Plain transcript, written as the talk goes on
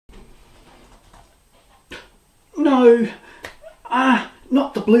no!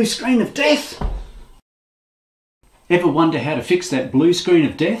 Not the blue screen of death! Ever wonder how to fix that blue screen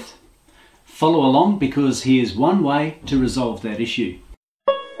of death? Follow along, because here's one way to resolve that issue.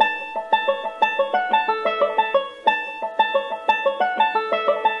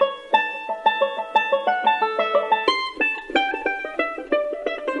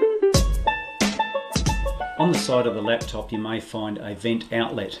 On the side of the laptop you may find a vent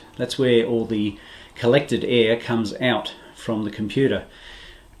outlet. That's where all the collected air comes out from the computer.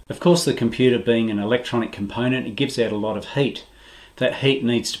 Of course, the computer being an electronic component, it gives out a lot of heat. That heat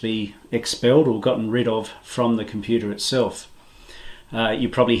needs to be expelled or gotten rid of from the computer itself. You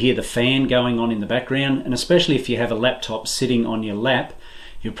probably hear the fan going on in the background, and especially if you have a laptop sitting on your lap,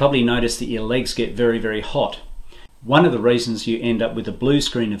 you'll probably notice that your legs get very, very hot. One of the reasons you end up with a blue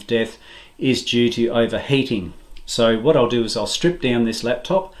screen of death is due to overheating. So what I'll do is I'll strip down this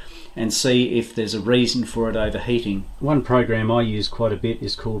laptop and see if there's a reason for it overheating. One program I use quite a bit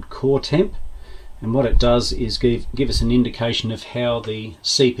is called Temp, and what it does is give us an indication of how the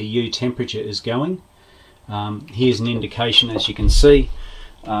CPU temperature is going. Here's an indication. As you can see,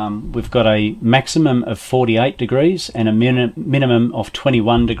 we've got a maximum of 48 degrees and a minimum of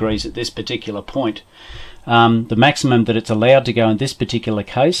 21 degrees at this particular point. The maximum that it's allowed to go in this particular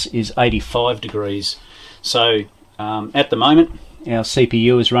case is 85 degrees. So at the moment our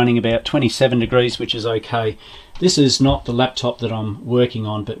CPU is running about 27 degrees, which is okay. This is not the laptop that I'm working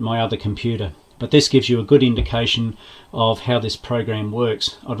on, but my other computer. But this gives you a good indication of how this program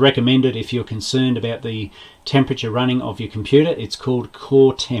works. I'd recommend it if you're concerned about the temperature running of your computer. It's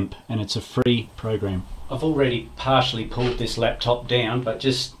called Temp, and it's a free program. I've already partially pulled this laptop down, but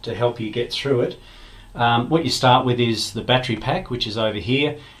just to help you get through it, what you start with is the battery pack, which is over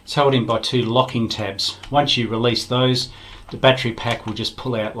here. It's held in by two locking tabs. Once you release those, the battery pack will just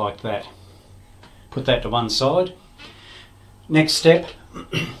pull out like that. Put that to one side. Next step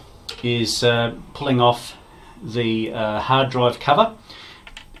is pulling off the hard drive cover.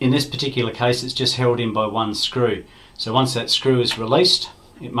 In this particular case, it's just held in by one screw. So once that screw is released,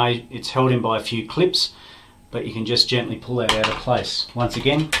 it's held in by a few clips, but you can just gently pull that out of place. Once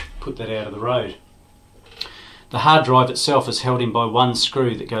again, put that out of the road. The hard drive itself is held in by one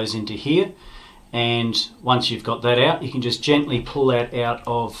screw that goes into here, and once you've got that out, you can just gently pull that out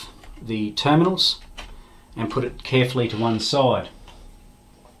of the terminals and put it carefully to one side.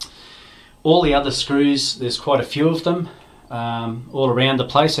 All the other screws, there's quite a few of them all around the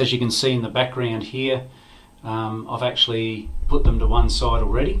place. As you can see in the background here, I've actually put them to one side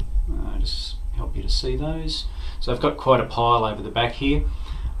already. Just help you to see those. So I've got quite a pile over the back here.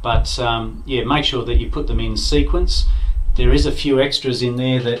 But yeah, make sure that you put them in sequence. There is a few extras in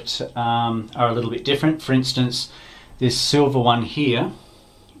there that are a little bit different. For instance, this silver one here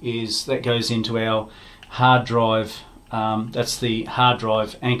that goes into our hard drive. That's the hard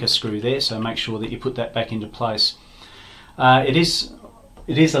drive anchor screw there, so make sure that you put that back into place. It is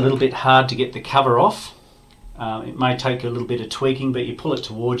a little bit hard to get the cover off. It may take a little bit of tweaking, but you pull it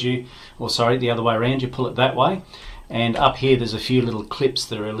towards you, or sorry, the other way around, you pull it that way. And up here there's a few little clips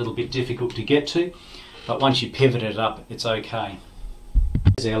that are a little bit difficult to get to, but once you pivot it up, it's okay.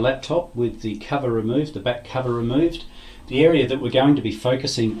 Here's our laptop with the cover removed, the back cover removed. The area that we're going to be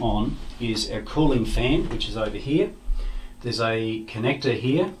focusing on is our cooling fan, which is over here. There's a connector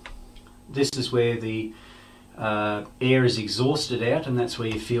here. This is where the air is exhausted out, and that's where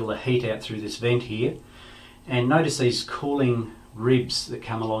you feel the heat out through this vent here. And notice these cooling ribs that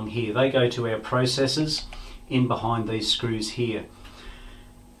come along here. They go to our processors in behind these screws here.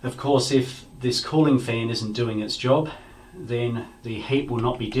 Of course, if this cooling fan isn't doing its job, then the heat will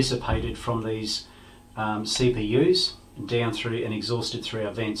not be dissipated from these CPUs down through and exhausted through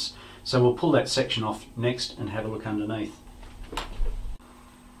our vents. So we'll pull that section off next and have a look underneath.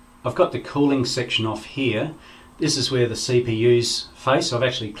 I've got the cooling section off here. This is where the CPUs face. I've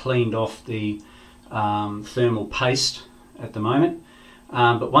actually cleaned off the thermal paste at the moment.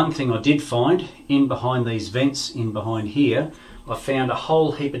 But one thing I did find, in behind these vents, in behind here, I found a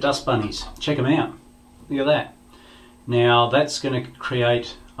whole heap of dust bunnies. Check them out. Look at that. Now that's going to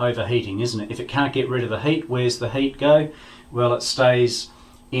create overheating, isn't it? If it can't get rid of the heat, where's the heat go? Well, it stays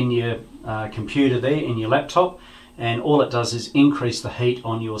in your computer there, in your laptop, and all it does is increase the heat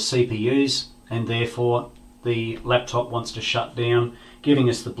on your CPUs, and therefore the laptop wants to shut down, giving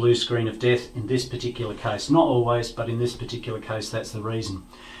us the blue screen of death in this particular case. Not always, but in this particular case, that's the reason.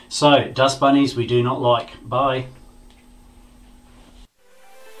 So, dust bunnies we do not like. Bye.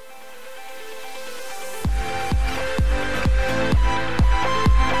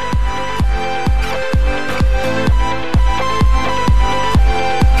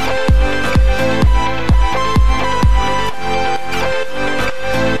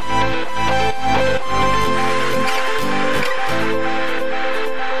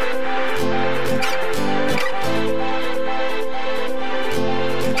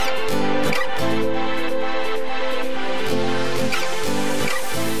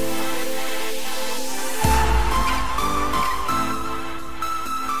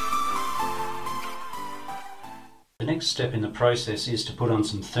 process is to put on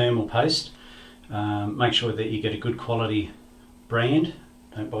some thermal paste. Make sure that you get a good quality brand,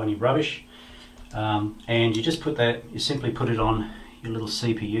 don't buy any rubbish, and you just you simply put it on your little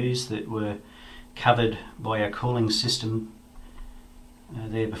CPUs that were covered by our cooling system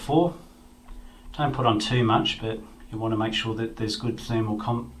there before. Don't put on too much, but you want to make sure that there's good thermal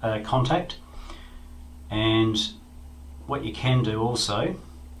contact. And what you can do also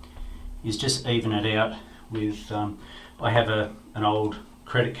is just even it out with, I have an old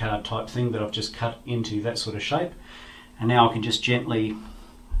credit card type thing that I've just cut into that sort of shape, and now I can just gently,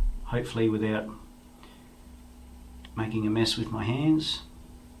 hopefully without making a mess with my hands,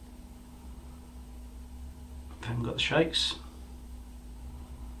 if I haven't got the shakes,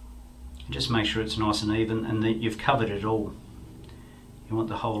 just make sure it's nice and even and that you've covered it all. You want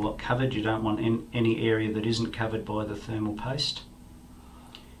the whole lot covered. You don't want any area that isn't covered by the thermal paste,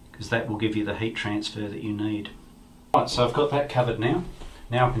 because that will give you the heat transfer that you need. Right, so I've got that covered now.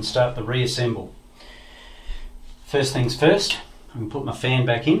 Now I can start the reassemble. First things first, I can put my fan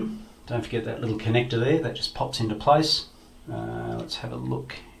back in. Don't forget that little connector there, that just pops into place. Let's have a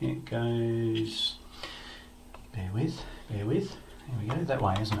look. Here it goes. Bear with. There we go, that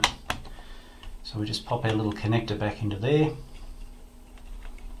way, isn't it? So we just pop our little connector back into there.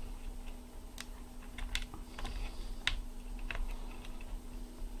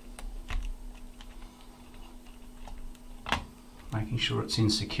 Making sure it's in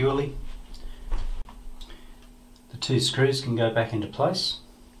securely. The two screws can go back into place.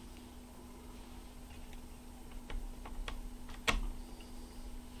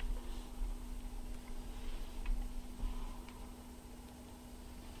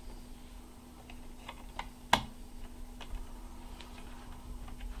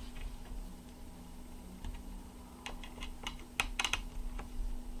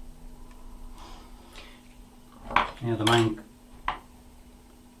 Now the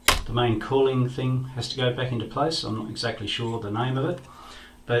main cooling thing has to go back into place. I'm not exactly sure the name of it,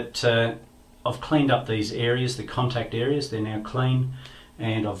 but I've cleaned up these areas, the contact areas. They're now clean,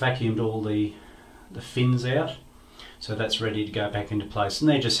 and I've vacuumed all the fins out, so that's ready to go back into place. And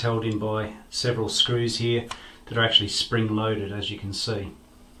they're just held in by several screws here that are actually spring loaded, as you can see.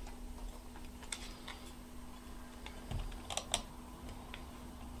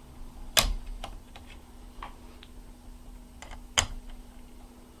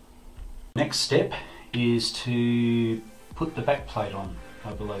 Next step is to put the back plate on,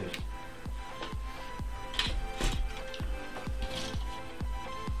 I believe.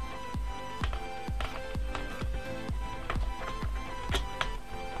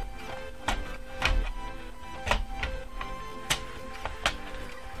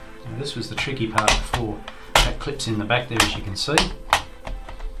 Now this was the tricky part before. That clips in the back there, as you can see.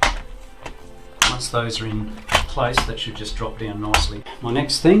 Once those are in place, that should just drop down nicely. My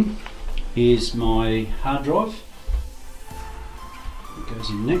next thing is my hard drive. It goes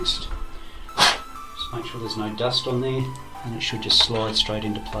in next. Just make sure there's no dust on there, and it should just slide straight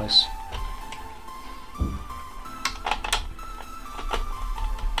into place.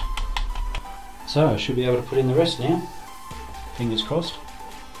 So I should be able to put in the rest now. Fingers crossed.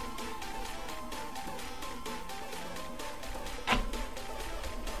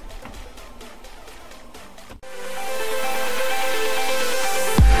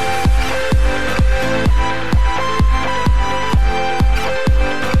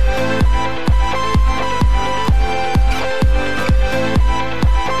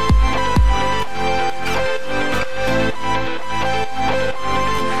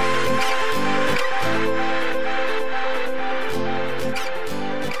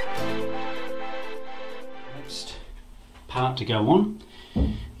 Part to go on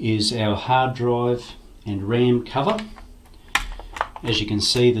is our hard drive and RAM cover. As you can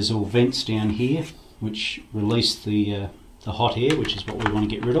see, there's all vents down here which release the hot air, which is what we want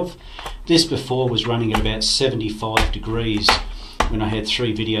to get rid of. This before was running at about 75 degrees when I had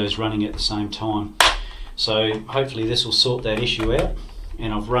 3 videos running at the same time. So hopefully this will sort that issue out,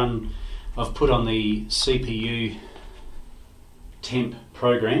 and I've put on the CPU Temp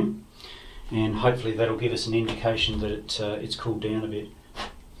program, and hopefully that'll give us an indication that it's cooled down a bit.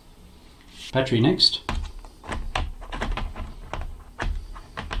 Battery next.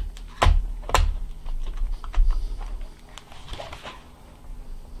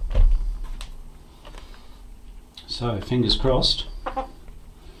 So fingers crossed,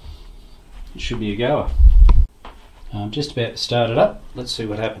 it should be a goer. I'm just about to start it up. Let's see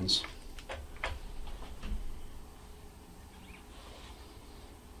what happens.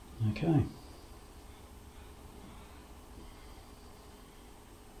 Okay.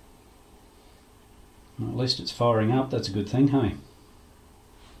 Well, at least it's firing up, that's a good thing, hey?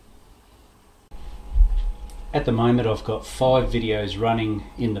 At the moment I've got 5 videos running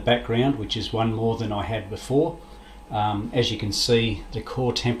in the background, which is one more than I had before. As you can see, the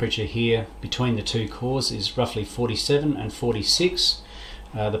core temperature here between the two cores is roughly 47 and 46.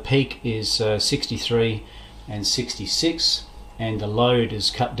 The peak is 63 and 66, and the load is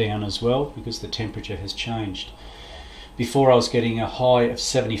cut down as well because the temperature has changed. Before I was getting a high of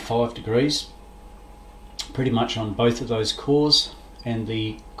 75 degrees pretty much on both of those cores, and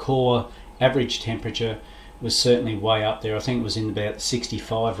the core average temperature was certainly way up there. I think it was in about the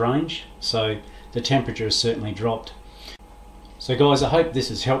 65 range, so the temperature has certainly dropped. So guys, I hope this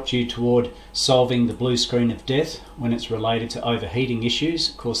has helped you toward solving the blue screen of death when it's related to overheating issues.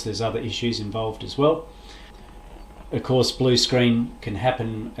 Of course there's other issues involved as well. Of course blue screen can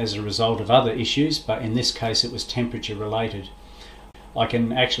happen as a result of other issues, but in this case it was temperature related. I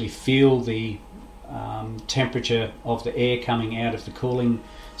can actually feel the temperature of the air coming out of the cooling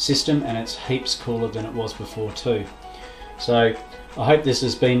system, and it's heaps cooler than it was before too. So I hope this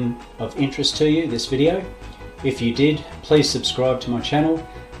has been of interest to you, this video. If you did, please subscribe to my channel,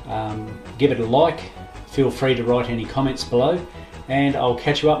 give it a like, feel free to write any comments below, and I'll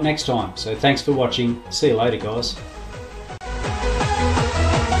catch you up next time. So thanks for watching, see you later guys.